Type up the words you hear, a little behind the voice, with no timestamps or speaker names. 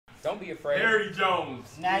Don't be afraid. Harry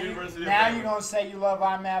Jones. Now you're gonna say you love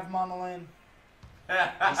Mav Mumlin.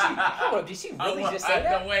 Did she really just say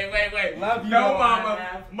that? No, wait. Love you. No,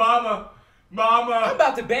 mama. I'm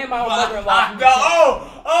about to ban my own mother-in-law from the No, chat.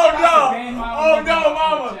 oh no,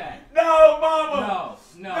 mama. No,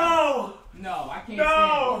 mama. No, I can't No.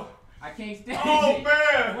 stand it. I can't stand it. Oh,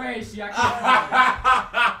 man. Where is she? I can't.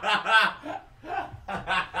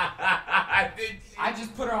 I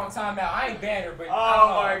just put her on timeout. I ain't banned her, but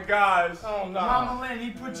Oh my gosh. Oh no. Mama Lynn,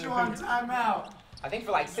 he put you on timeout. I think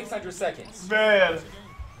for like 600 seconds. Man.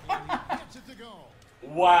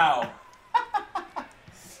 Wow.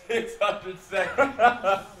 600 seconds.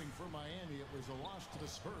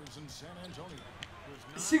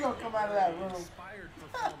 She gonna come out of that room.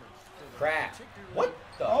 Crap. What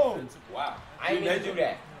the? Oh. Wow. I didn't mean to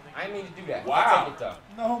do that. Wow. I'll take it though.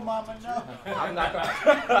 No, mama, no.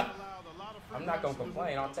 I'm not gonna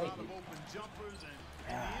complain. I'll take it.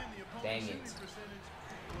 Dang it.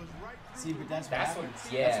 See, but that's what.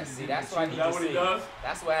 Yeah. See, that's what I need to see.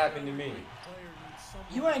 That's what happened to me.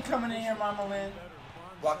 You ain't coming in here, Mama Lynn.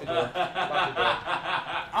 Lock the door.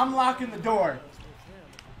 I'm locking the door.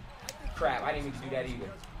 Crap, I didn't mean to do that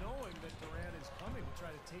either.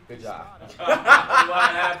 Good job. What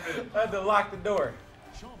happened? I had to lock the door.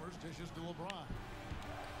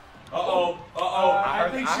 Uh-oh. I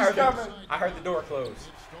think she's coming. I heard the door close.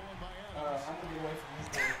 I'm gonna get away from this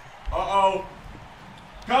door. Uh-oh.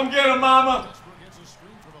 Come get him, mama.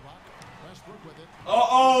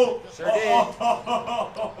 Uh-oh. Sure did.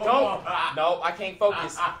 Don't. No, I can't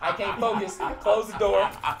focus. Close the door.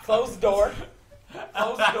 Close the door.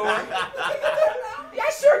 Yeah,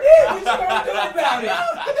 I sure did. What you gonna do about it?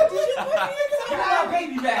 Give my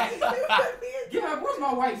baby back. Where's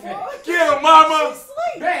my wife at? Get him, mama.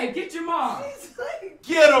 Babe, get your mom.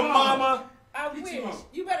 Get him, mama. I wish.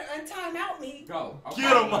 You better untime out me. Go. Okay.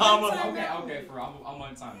 Get him, mama. Okay, for real. I'm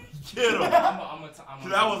on time. Get him.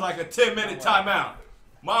 That was like a 10-minute timeout.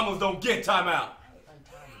 Mamas don't get timeout.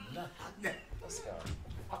 Let's go.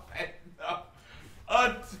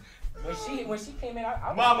 When she came in, I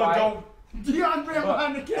was Mama quiet. don't. Dion ran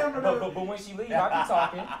behind the camera. But when she leaves, I be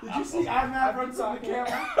talking. Did you see Mav run from the camera?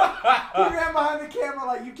 He ran behind the camera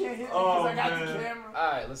like you can't hit me because I got the camera.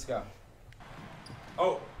 All right, let's go.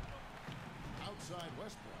 Oh. Outside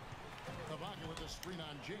Westbrook. Tabaka with the screen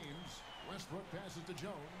on James. Westbrook passes to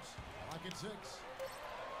Jones. Clock at 6.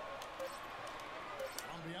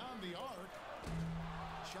 From beyond the arc.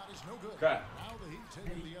 Shot is no good. Okay. Now the Heat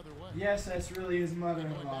taking the other way. Yes, that's really his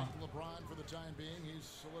mother-in-law. LeBron for the time being. He's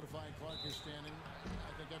solidifying Clark is standing.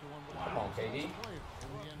 I think everyone would Come on, KD.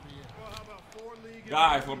 Well, how about 4 league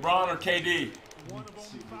Guys, LeBron or KD? One of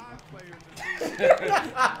only 5 players in the league.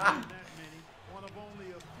 That many. One of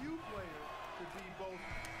only a few players to be both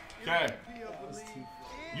MVP of the league.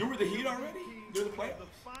 You were the Heat already? You're the player? The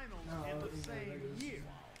finals in the same year.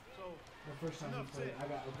 So The first time he played, I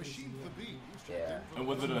got Machine the beat. Yeah. And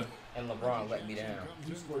was it a... And LeBron let me down.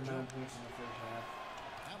 He scored 9 points in the first half.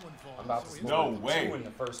 I'm about to score No way. 2 in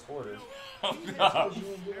the first quarter.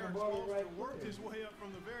 worked his way up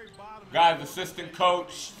from the very bottom. Guys, assistant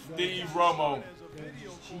coach Steve Romo As a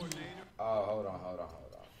video coordinator. Oh, hold on.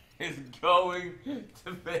 is going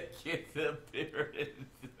to make his appearance.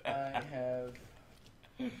 I have.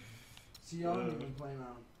 See, y'all haven't been playing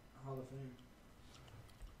on Hall of Fame.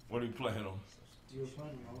 What are you playing on? You were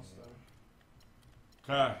playing on All Star.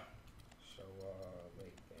 Okay. So,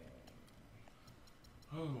 wait,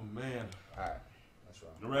 Oh, man. all right, let's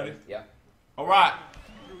roll. You ready? Yeah. All right.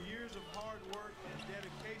 Through years of hard work and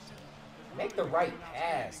dedication. Make the right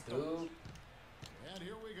pass, dude. And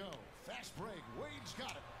here we go. Fast break. Wade's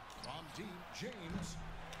got it. From deep, James.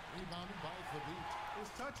 Rebounded by Thabit. His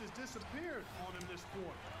touch has disappeared on him this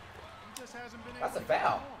quarter. He just hasn't been That's a able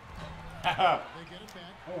foul. to They get it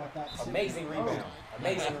back. Oh, I thought. Amazing rebound.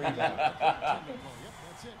 Amazing rebound. Yep,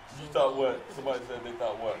 that's it. You thought what? Somebody said they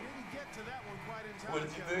thought what? He didn't get to that one quite in time. What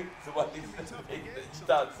did you think? Somebody said you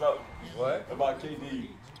thought something. What? About KD.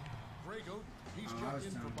 Grego, he's checked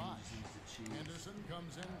in for Bosch. Anderson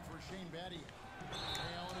comes in for Shane Battier.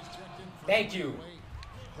 Ray Allen is checked in for Thank you. Wade.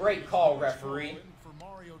 Great call, referee.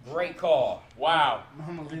 Great call. Wow.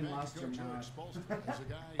 Mama Lynn lost her mind.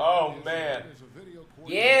 Oh, man.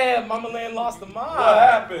 Yeah, Mama Lynn lost the mind. What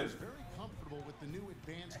happened? Very comfortable with the new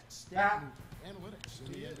advanced Yeah. analytics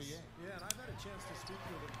in the NBA. Yeah, and I've had a chance to speak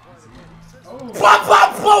with him quite a bit. He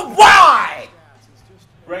says Why? it's just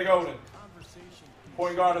Greg Oden, conversation.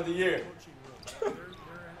 point guard of the year. Coaching work.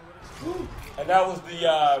 Their analytics. And that was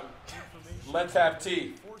the Let's Have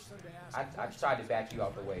Tea. Force them to ask I tried to back you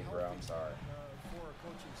out the way, bro. I'm sorry. for a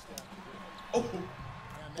coaching staff. Oh,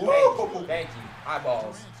 Thank you.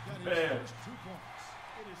 Eyeballs. Man. It is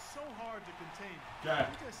so hard to contain him. Okay.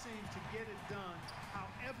 He just seems to get it done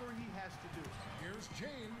however he has to do it. Here's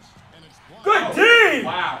James, and it's blocked. Good team!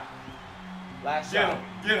 Wow. Last Get shot. him.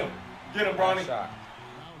 Get him. Get him, Bronny. Last shot. Now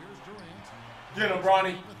here's Durant. Get him,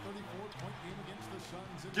 Bronny. A 34-point game against the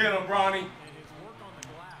Suns. Get him, Bronny. And his work on the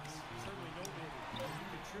glass, certainly noted, he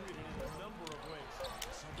contributed in a number of ways.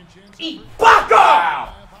 Second chance. Ibaka!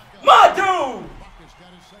 Wow. My dude! Ibaka's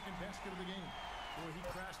got his second basket of the game. Boy, he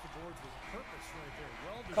crashed the boards with purpose right there.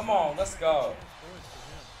 Well Come on, let's go. points for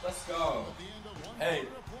him. Let's go. At the end of one Hey.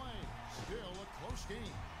 quarter of play. Still a close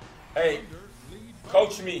game. Hey, Thunder lead by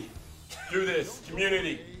coach me through this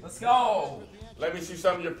community. Let's go. Let me see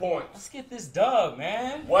some of your points. Let's get this dub,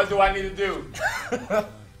 man. What do I need to do? LeBron James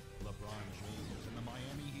and the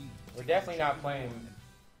Miami Heat. We're definitely not playing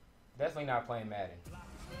Madden.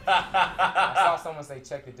 I saw someone say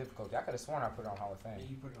check the difficulty. I could have sworn I put it on Hall of Fame.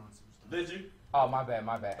 You put it on Superstar. Did you? Oh, my bad,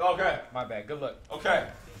 my bad. Okay. My bad. Good luck. Okay.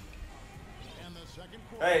 And the second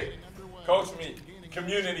quarter Hey, getting underway. coach me.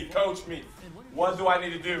 Community, coach me. What do I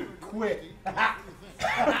need to do? Quit.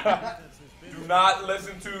 Do not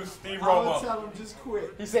listen to Steve I would Romo. tell him just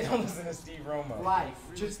quit. He said don't listen to Steve Romo. Life.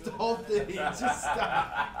 Just the whole thing. Just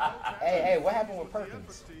stop. Hey, what happened with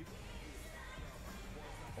Perkins?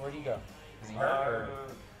 Where'd he go? Is he hurt or?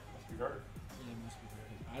 Must be hurt. Yeah, must be good.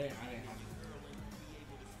 I didn't have it.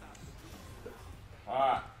 All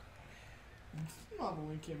right. Mama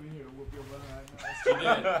Wynn came in here to whoop your behind. She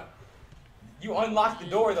did. You unlocked the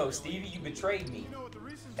door though, Stevie. You betrayed me. You know what the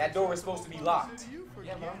reasons That door was supposed to be locked.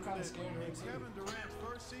 Yeah, but I'm kind of scared of it too. Kevin Durant's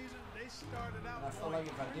first season, they started out I feel like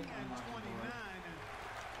if I didn't 20 and unlock the 29, door, and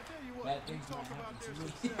I tell you what, bad we things talk might about happen their to me.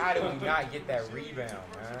 success. How did we not get that rebound, man?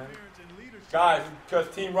 Perseverance and leadership. Guys, because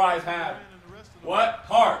Team Rise have And the rest of the what?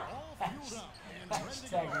 Heart.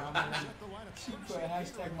 Hashtag Mama Wynn. She put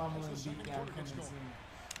hashtag Mama Wynn Beatdown coming soon.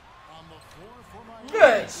 On the floor for Miami.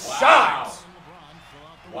 Good Wow. shot. LeBron fill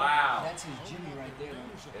out the Wow. That's his Jimmy right there.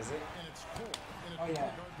 Though. Is it? And it's Cole in a Oh yeah.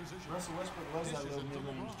 guard position. Russell Westbrook was that little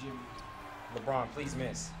mid-range Jimmy. LeBron, please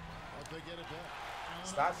miss. But they get it back.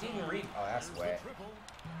 Stop eating read. Oh, that's wet.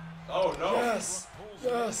 Oh, no. Yes.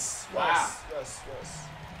 Yes. Wow. Yes. Yes.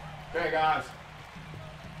 Okay, guys.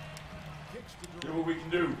 Kicks to Do Durant. what we can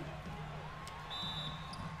do.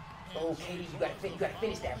 Oh, Katie, you gotta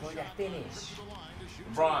finish that, bro. You gotta finish.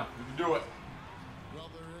 LeBron, you can do it. Well,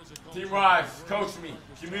 there is a call. Team Rise, coach me.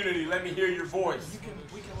 Community, let me hear your voice.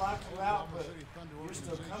 We can lock you out, but you're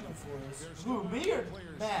still coming for us. Who, me or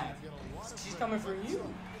Mav? She's coming for you.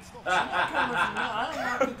 I'm coming for you. I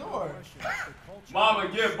unlocked the door. Mama,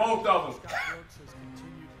 give both of them.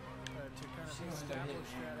 She was gonna hit me.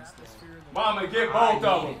 Mama, give I both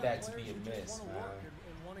of needed them. that to be a miss, man.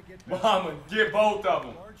 Mama, give both of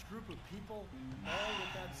them. large group of people, all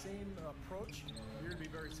with that same approach, you're going to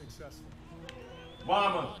be very successful.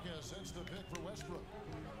 Mama. Ibaka sends the pick for Westbrook.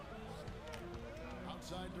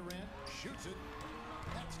 Outside Durant shoots it.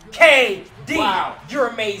 That's good. KD, Wow. you're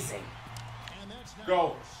amazing. And that's now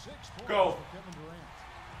Go. 6 points Go. for Kevin Durant.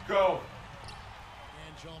 Go.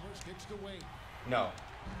 And Chalmers kicks to Wade. No.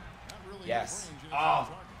 Not really Yes. in range, and it's Oh. on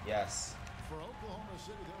target. Yes. For Oklahoma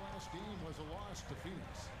City, their last game was a loss to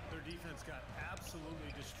Phoenix. Their defense got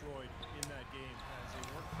absolutely destroyed in that game as they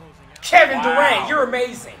weren't closing out. Kevin Wow. Durant, you're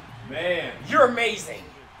amazing. Man. You're amazing.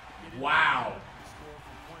 Wow. Score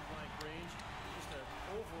from point blank range, just an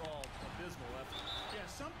overall abysmal effort. Yeah,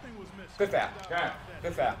 something was missing. Good foul. Okay.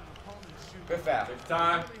 Good foul. Good foul. It's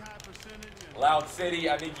time. Really high percentage and, Loud City,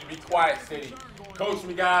 I need you to be quiet, City. Coach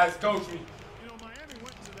me, guys. Coach me. you know, Miami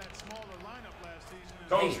went to that smaller lineup last season. And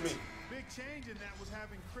Coach Eight. me. big change in that was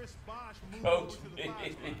having Chris Bosh move Coach over to the me. 5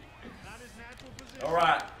 spot. Not his natural position. All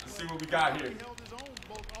right. Let's see what we got here. He held his own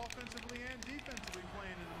both offensively and defensively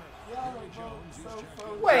playing in the middle. Y'all are both so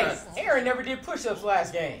Wait, Aaron never did push-ups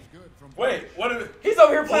last game. Wait, what is it? He's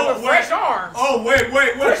over here playing Oh, with wait. fresh arms. Oh, wait.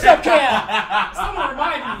 Push-up count. Someone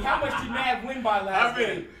reminded me, how much did Mav win by How last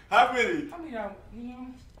many? game? How many? How many? You know,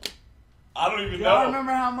 I don't even Y'all know.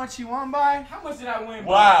 remember how much he won by? how much did I win?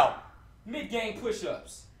 by? Wow. Mid-game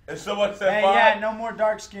push-ups. And someone said Hey, 5. yeah, no more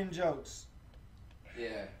dark skin jokes.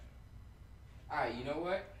 Yeah. All right, you know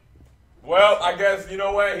what? Well, I guess, you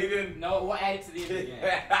know what? He didn't. No, we'll add it to the end of the game.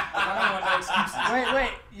 I don't want no excuses.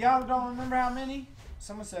 Wait, y'all don't remember how many?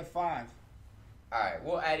 Someone said 5. All right,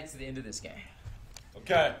 we'll add it to the end of this game.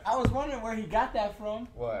 Okay. I was wondering where he got that from.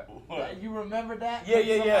 What? You remember that? Yeah,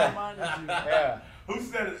 yeah, yeah. Somebody reminded you. Yeah. Who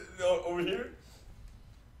said it over here?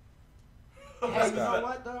 Hey, you know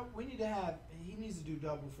what though? We need to have. he needs to do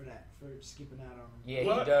double for that, for skipping out on him. Yeah,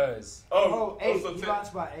 What? he does. Oh, 8. so He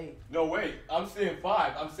lost by 8. No, wait. I'm seeing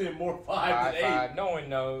 5. I'm seeing more 5 than 8. 5. No one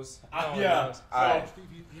knows. No one Yeah. knows. All right,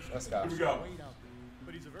 let's go. Here we go.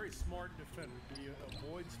 But he's a very smart defender. He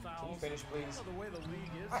avoids fouls. Can you finish, please? The way the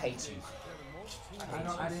league is, I hate you.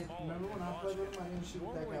 I didn't remember when I played with him. I didn't shoot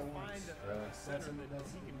that guy once. Really? Center that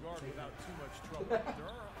he can guard without too much trouble. There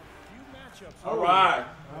are a few matchups. All right.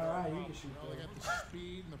 All right, you can shoot Well, they that. got the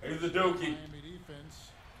speed and the Here's the dookie. Miami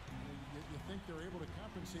defense. You think they're able to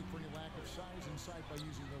compensate for any lack of size inside by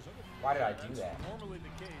using those other. Why did I do that? Normally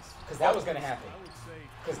the case. Because that was gonna happen. I would say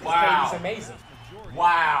Because Wow. he's amazing.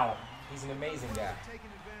 Wow. He's an amazing guy. taking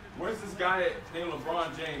advantage Where's this guy named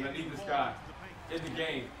LeBron James? I need this guy in the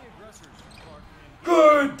game. of the aggressors part in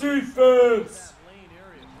Good defense. that lane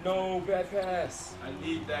area. No bad pass. I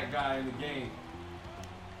need that guy in the game.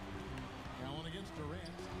 Allen against Durant.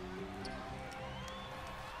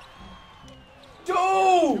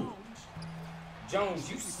 Dude!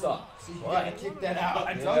 Jones, you suck. See, you What? gotta kick that out.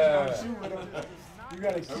 I told you Yeah. don't shoot with him. You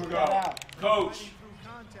gotta Here we kick go. that out. Coach. Through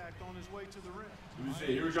contact on his way to the rim. Let me see.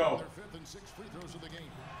 Here we go. Their 5th and 6th free throws of the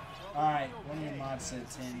game. All right, one of your mods said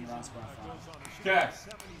 10. You lost by 5. Okay.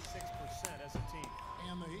 76% as a team.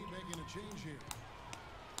 And the Heat making a change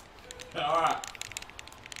here. All right.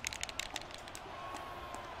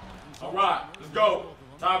 All right. Let's go.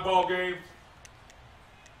 Tie ball game.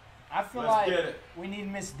 I feel Let's like get it. we need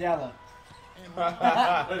Miss Della. And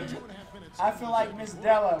 2.5 minutes. I feel like Miss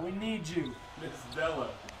Della, we need you. Miss Della.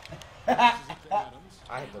 Adams.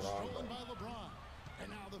 I hit the wrong Stolen button. by LeBron. And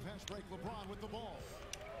now the fast break. LeBron with the ball.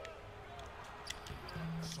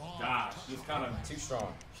 Gosh, just kind of. Too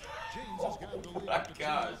strong. James has got the Oh lead my up to 2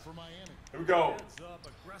 gosh. for Miami. Here we go. Heads up,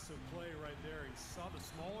 aggressive play right there. He saw the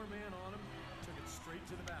smaller man on him, took it straight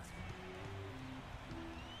to the basket.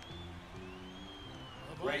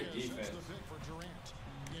 Great Ibaka sends defense. the pick for Durant.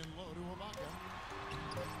 In low to Ibaka.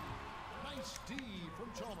 Nice D from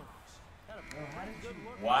Chalmers. Had a pretty good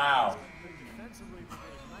look. Wow. Defensively, did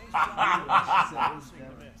a nice How job forcing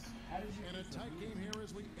the miss. did you And a tight game here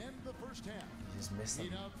as we end the first half. Just missed some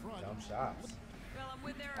Heat out front. dumb shots. Well, I'm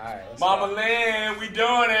with Eric. All right, let's Mama go. Lynn, we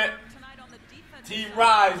doing it. Tonight on the defensive Team side,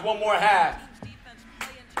 Rise, one more half. defense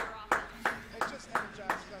play into your offense.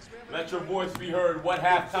 Let your voice be heard. What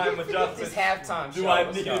halftime It's adjustments halftime do show. I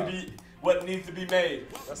Let's need go. to be? What needs to be made?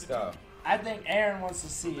 Let's go. I think Aaron wants to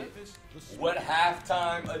see it. What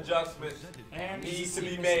halftime adjustments Aaron needs to see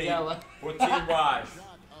be Miss made Della. for Team Rise?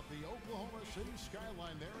 Shot of the Oklahoma City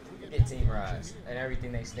skyline there as we Look at Team Rise and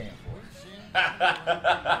everything they stand for.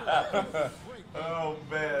 Oh In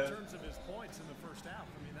man! terms of his points in the first half,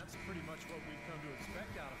 I mean, that's pretty much what we've come to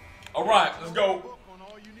expect out of him. All right, let's go. Book on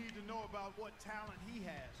all you need to know about what talent he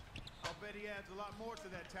has. I'll bet he adds a lot more to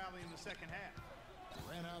that tally in the second half.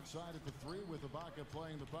 ran outside at the 3 with Ibaka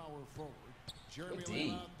playing the power forward. Jeremy Good Lin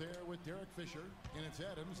D. out there with Derek Fisher, and it's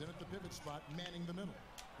Adams in at the pivot spot, manning the middle.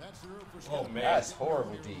 That's the room for Oh Scott. man! That's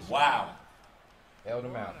horrible, D. Wow! Held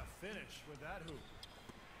him out. What a finish with that hoop.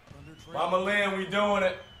 Under trail. Mama Lynn, we doing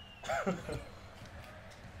it.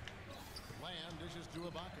 Lamb dishes to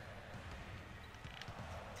Ibaka.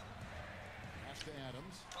 Pass to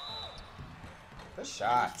Adams. Good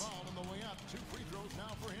shot. Foul on the way out. 2 free throws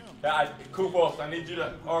now for him. Kupos, I need you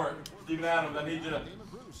to, or Steven Adams, I need you to Damon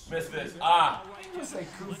Bruce. miss this. You just say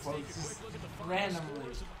Kufo just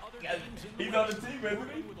randomly. He's on the team,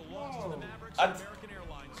 isn't he? With a loss to the Mavericks I- at American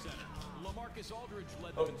Airlines Center. LaMarcus Aldridge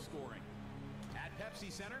led them in scoring. At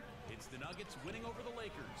Pepsi Center, it's the Nuggets winning over the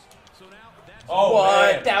Lakers. So now that's Oh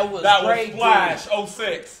What? man, That was that great, was Flash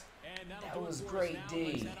 06. and that'll That do it was for us great, now. D.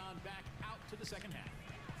 Let's head on back out to the second half.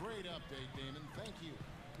 Great update, Damon. Thank you.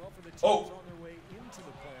 Well, for the teams Oh. on their way into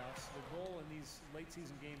the playoffs, the goal in these late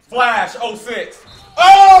season games. Flash 06.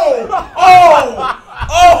 Oh! Oh!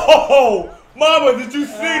 Oh! Mama, did you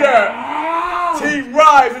see that? Team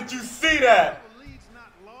Rise, did you see that? The lead's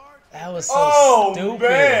not large. That was so Oh stupid.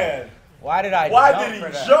 man! Why did I Why jump did he for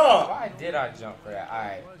that? jump? Why did I jump for that? All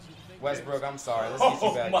right. Westbrook, I'm sorry. Let's get you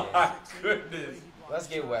Oh back my goodness! in. Let's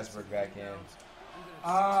get Westbrook back in.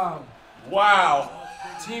 Wow!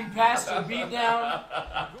 Team Pastor Beatdown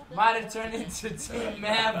might have turned into Team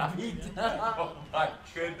Mav Beatdown. Oh my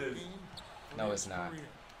goodness! No, it's not.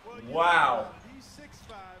 Wow! He's 6'5",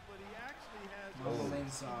 but he actually has Oh. a 6'11"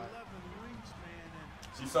 Lane saw it. wingspan.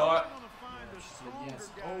 And She saw it. you're going to find a stronger yes.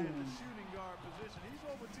 guy in the Oh. shooting guard position. He's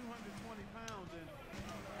over 220 pounds, and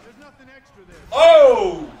there's nothing extra there.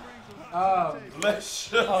 Oh! Let's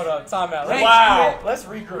Hold up, timeout. Rage Wow! Let's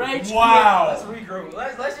regroup. Rage Wow! Let's regroup.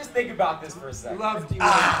 Let's just think about this for a second. Love D-Wade.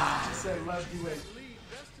 She said love D-Wade.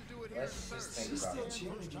 Let's just think She's about still it.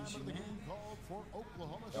 cheerleading, man.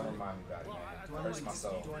 Don't remind me about it, man. It hurts my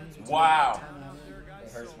soul. Wow.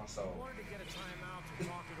 It hurts my soul. Wanted to get a timeout to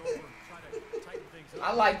talk it over and try to tighten things up.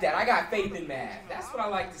 I like that. I got faith in Mav. That's what I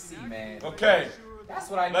like to see, man. Okay. That's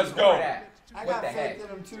what I need. Let's more go. of that. I What got the faith heck? in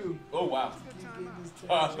him too. Oh, wow.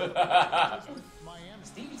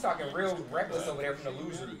 Stevie talking real reckless over there from the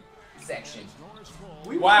loser section.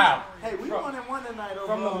 We Wow. Won, hey, we won and one tonight overall.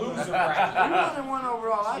 From the loser We bracket. won and one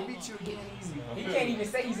overall. I beat you again easy. He can't even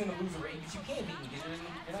say he's in the loser race, but you can't beat me because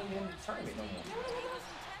you're not even in the tournament no more.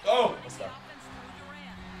 Oh. Let's go.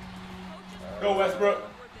 Go, Westbrook.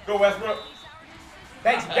 Go, Westbrook.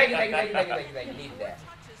 Thank you. Needed that.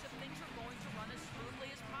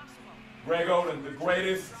 Greg Oden, the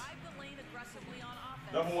greatest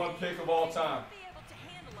 #1 pick of all time.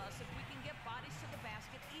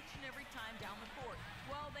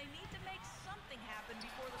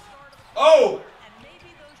 Oh!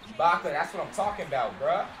 Ibaka, that's what I'm talking about,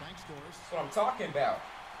 bruh. That's what I'm talking about.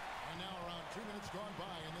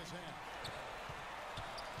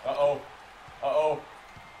 Uh-oh. Uh-oh.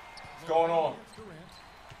 What's going on?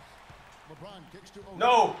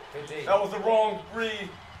 No! That was the wrong read.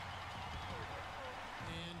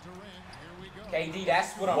 KD,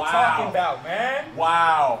 that's what I'm Wow. talking about, man.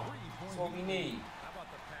 Wow. That's what we need.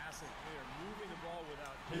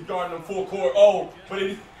 He's guarding him full court. Oh, but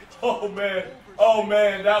he... Oh, man. Oh,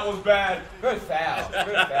 man. That was bad. Good foul.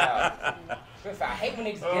 Good foul. Good foul. I hate when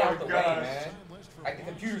niggas get out the way, gosh. man. Like the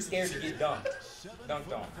computer's scared to get dunked.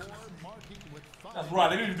 Dunked on. That's right.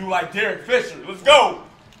 They need to do like Derek Fisher. Let's go.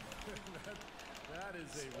 That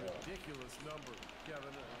is a ridiculous number,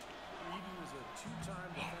 Kevin. Eden was a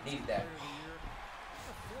two-time defensive Needed that. player of the year.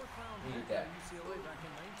 A fourth-round Needed pick that. at UCLA back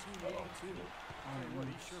in 1982. Tell you what,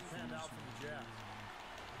 he sure panned out for the Jazz.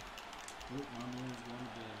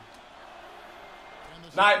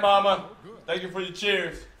 Night, mama. Thank you for your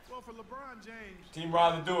cheers. Well, for LeBron James, Team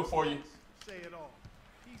Riley, do it for you. say it all.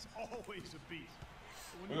 He's always a beast.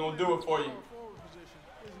 We're going to do it for you. Forward position,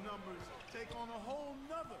 his numbers take on a whole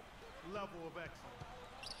nother level of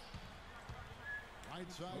excellence.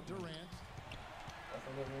 Right side Durant.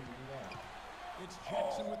 It's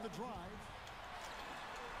Jackson with the drive.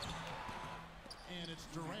 And it's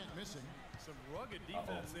Durant missing. Some rugged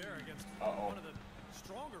defense there against one of the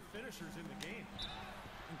stronger finishers in the game.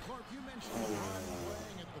 And Clark, you mentioned LeBron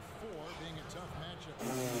playing at the 4 being a tough matchup.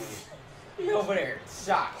 He over there,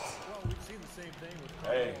 shocked. Well, we've seen the same thing with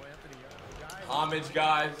Hey. Anthony. A guy Homage,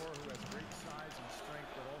 guys. who has great size and strength,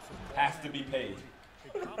 but also Has to be paid.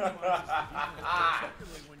 it compromises the defense,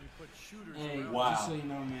 particularly when you put shooters around. Wow. Just so you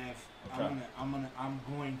know, Mav, Okay. I'm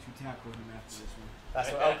going to tackle him after this one. That's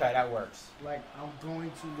what, okay, that works. Like, I'm going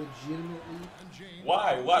to legitimately And James.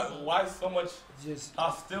 Why? Why so much just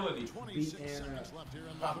hostility? 26 beat Anna. seconds left here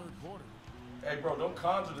in the third quarter. Hey, bro, don't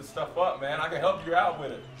conjure this stuff up, man. I can help you out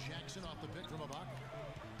with it. Jackson off the pick from Ibaka.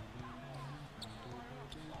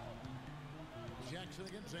 Jackson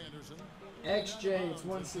against Anderson. XJ, it's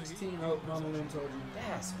 116. Oh, Mama Lynn told you.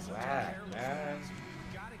 That's whack, man.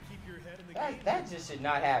 You gotta keep your head in the game. That just should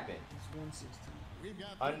not happen. It's 116. We've got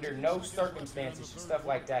Under no circumstances should stuff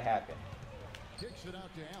like that happen. kicks it out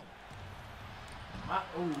to Allen.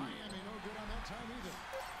 Oh, Miami no good on that time either.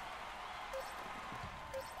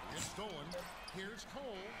 It's stolen. Here's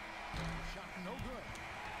Cole. Shot no good.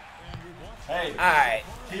 And we watch. Hey, All right,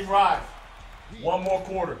 Team Rise. One more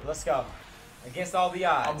quarter. let's go. Against all the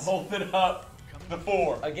I'm odds. holding up the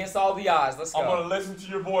 4. Against all the odds, let's I'm going go. to listen to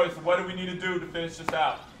your voice. What do we need to do to finish this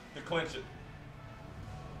out, to clinch it?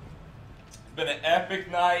 It's been an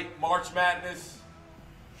epic night. March Madness.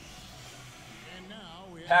 And now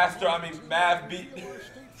we Mav beat.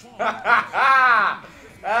 That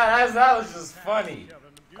was just funny.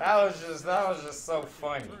 That was just so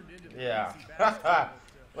funny. Yeah.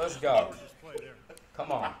 Let's go.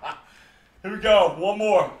 Come on. Here we go. One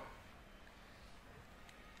more.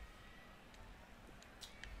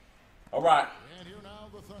 All right. And here now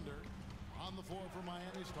the Thunder on the floor for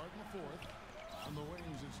Miami starting the fourth. On the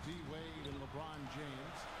wings it's D-Wade and LeBron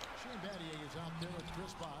James. Shane Battier is out there with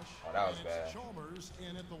Chris Bosh. Oh, that was and bad. it's Chalmers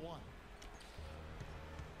in at the 1.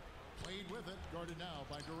 Played with it, guarded now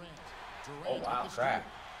by Durant. Durant Oh, wow, with the crap.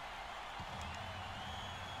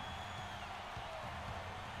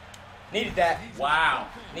 Needed that. Wow.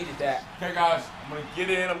 Needed that. Okay, guys. I'm going to get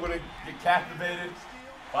in. I'm going to get captivated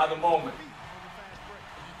by the moment.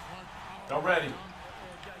 Y'all ready?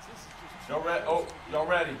 Y'all ready? Oh, y'all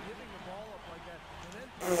ready?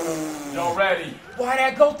 Y'all ready? Why'd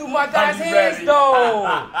that go through my guy's you hands, ready? though?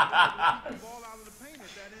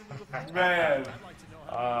 Man.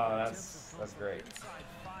 Oh, that's great. Inside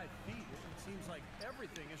 5 feet, it seems like every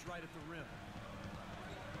everything is right at the rim.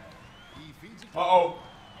 He feeds it. Uh-oh.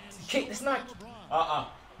 Kick, it's not.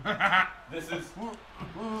 This is... Sinks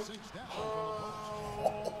down from the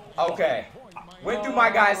post. Okay. Went through my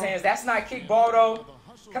guy's hands. That's not kickball, though.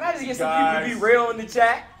 Can I just get some people to be real in the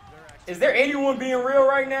chat? Is there anyone being real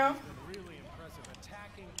right now? Really impressive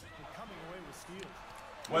attacking and coming away with steals.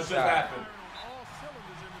 What just happened? All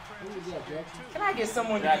cylinders in the transition. Can I get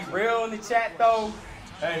someone to be real in the chat, though?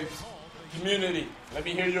 Hey, community, let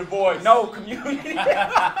me hear your voice. No, community.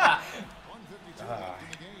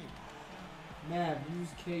 Mav, use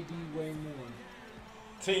KD way more.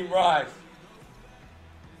 Team Rise,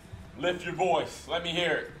 lift your voice. Let me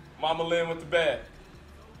hear it. Mama Lynn with the bed.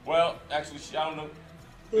 Well, actually, I don't know.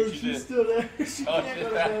 Oh, She she's did. still there. She Oh, can't go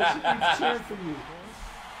to bed. She keeps cheering for you.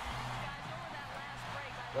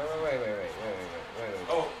 Wait.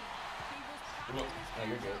 Oh. No,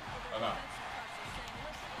 you're good. Okay.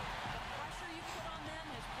 Pressure you put on them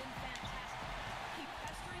has been fantastic. Keep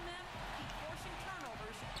pestering them, keep forcing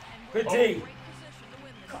turnovers, and we're Good in D. a great position to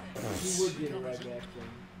win this. He would get it right back then.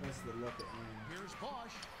 That's the look at him. Here's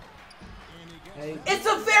Bosch. And he gets Hey, It's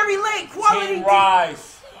a very late quality. Team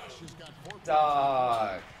Rise. Bosch has got 4 Dog.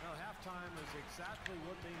 Now, halftime is exactly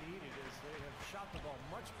what they needed as they have shot the ball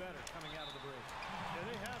much better coming out of the break. Yeah,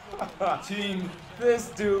 they have Team This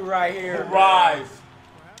dude right here. Rise.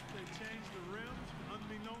 Perhaps they changed the rims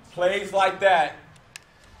unbeknownst. Plays like that.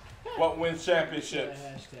 What wins championships?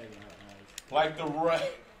 hashtag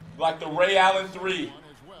outright. Like the Ray Allen 3. as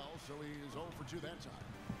well, so he is 0 for 2 that time.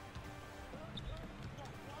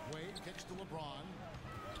 Wade kicks to LeBron.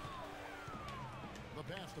 The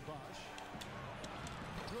pass to Bosch.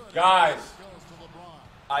 Good. Guys, Goes to LeBron.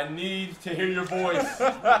 I need to hear your voice.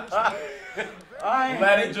 I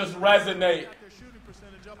Let it just resonate. Their shooting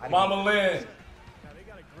percentage up. Mama Lynn, Now, they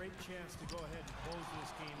got a great chance to go ahead and close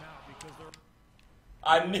this game out because they're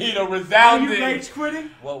I need a Are you resounding. rage quitting?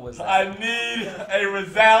 What was that? I need a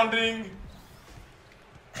resounding.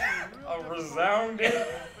 A resounding.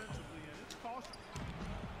 Offensively, and it's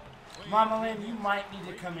costly. Mama Lynn, you might need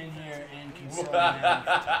to come in here and console Mav.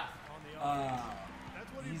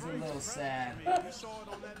 He's a little sad. You saw it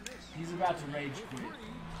on that miss. He's about to rage quit.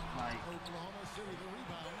 Like, Oklahoma City the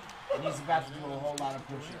rebound. and he's about to do a whole lot of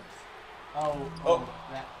push-ups. Oh.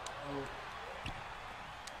 That.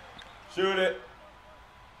 Shoot it.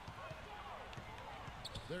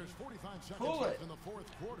 There's 45 seconds Pull left it. in the 4th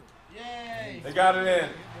quarter. Yay! They got it in.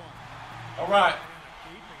 All right.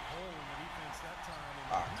 gaping hole in the defense that time. And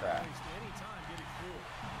Oh, crap. wasted any time getting through it.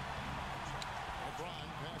 LeBron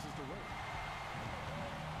passes to Wade.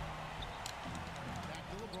 Back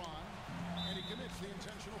to LeBron, and he commits the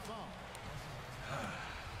intentional foul.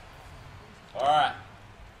 All right.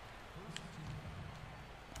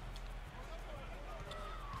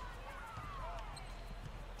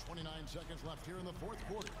 Seconds left here in the 4th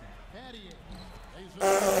quarter.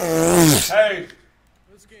 Pt.8. Hey.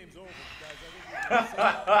 This game's over, guys.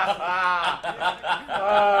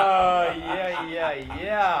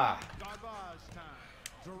 Yeah. Garbage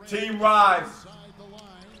time. Team Rise. Inside the line.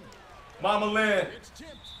 Mama Lynn. It's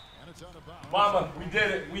tipped, and it's out of bounds. Mama, we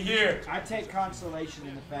did it. We here. I take consolation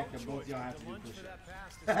in the fact that both y'all have to do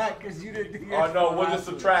push-ups. Because you didn't do yours. Oh no, we'll just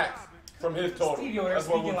subtract from his total. Steve, you're That's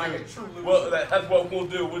what speaking we'll like do. a true loser. Well, that's what we'll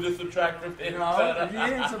do. We'll just subtract from his. No, if you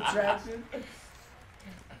didn't subtract it.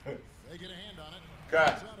 They get a hand on it.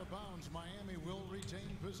 Okay. It's out of bounds. Miami will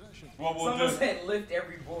retain possession. What we'll Someone do. said lift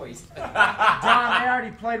every voice. Don, they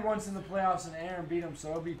already played once in the playoffs and Aaron beat them, so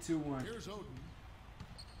it'll be 2-1. Here's Oden.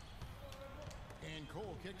 And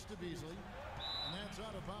Cole kicks to Beasley. And that's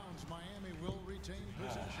out of bounds. Miami will retain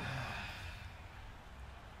possession.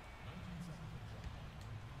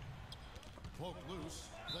 Poke loose.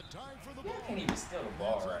 The tie for the I ball. can't even steal the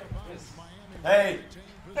ball That's out right. of bounds. This- Miami Hey.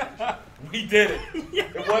 will retain possession. We did it.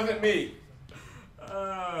 It wasn't me.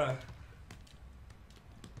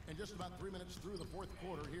 And just about 3 minutes through the 4th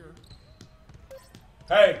quarter here.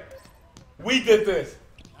 Hey, we did this.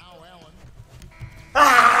 Now Allen.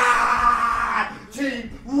 Ah!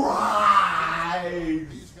 Team Rise.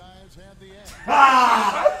 These guys had the edge.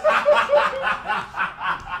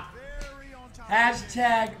 Very on top.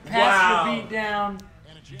 Hashtag pass Wow. the beat down.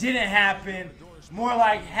 Didn't happen. More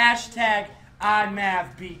like hashtag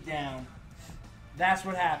IMAV beatdown. That's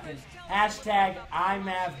what happened. Hashtag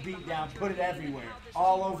IMAV beatdown. Put it everywhere.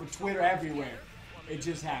 All over Twitter, everywhere. It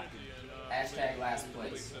just happened. Hashtag last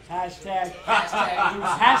place. Hashtag. Hashtag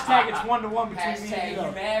Hashtag it's 1-1 between me and Hashtag you. you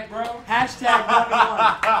though. mad, bro? Hashtag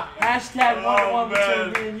 1-1. Hashtag 1-1 man.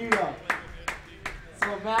 between me and you though. So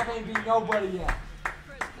Mav ain't beat nobody yet.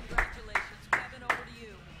 Chris, congratulations. Kevin, over to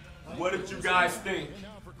you. What did you guys think? And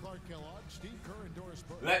now for Clark Kellogg, Steve Kerr endorsed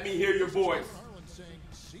Let me hear your voice.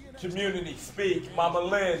 Community, speak. Mama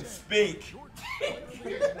Lynn, speak.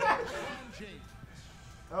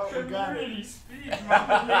 Oh, we got it. Community speak,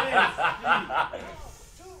 Mama Lynn,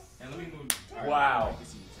 speak. And let me move. Wow.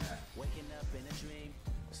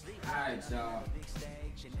 Alright, y'all.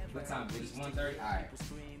 What time is it? It's 1:30? Alright.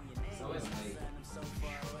 So it's late.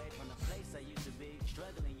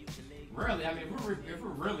 Really, I mean, if we're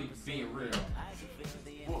really being real,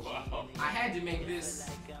 I had to make this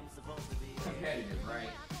competitive, right?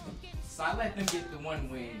 So I let them get the one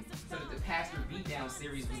win so that the Pastor Beatdown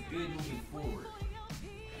series was good moving forward.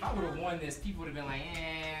 If I would have won this, people would have been like,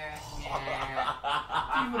 People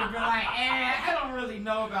would have been like, I don't really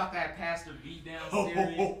know about that Pastor Beatdown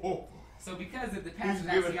series. So because of the Pastor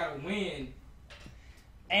actually got a win,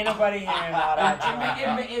 ain't nobody hearing about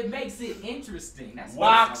that. it makes it interesting. That's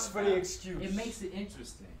Box for the excuse. It makes it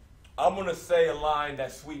interesting. I'm going to say a line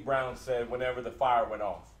that Sweet Brown said whenever the fire went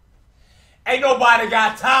off. Ain't nobody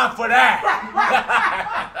got time for that.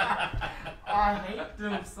 I hate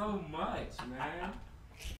them so much, man.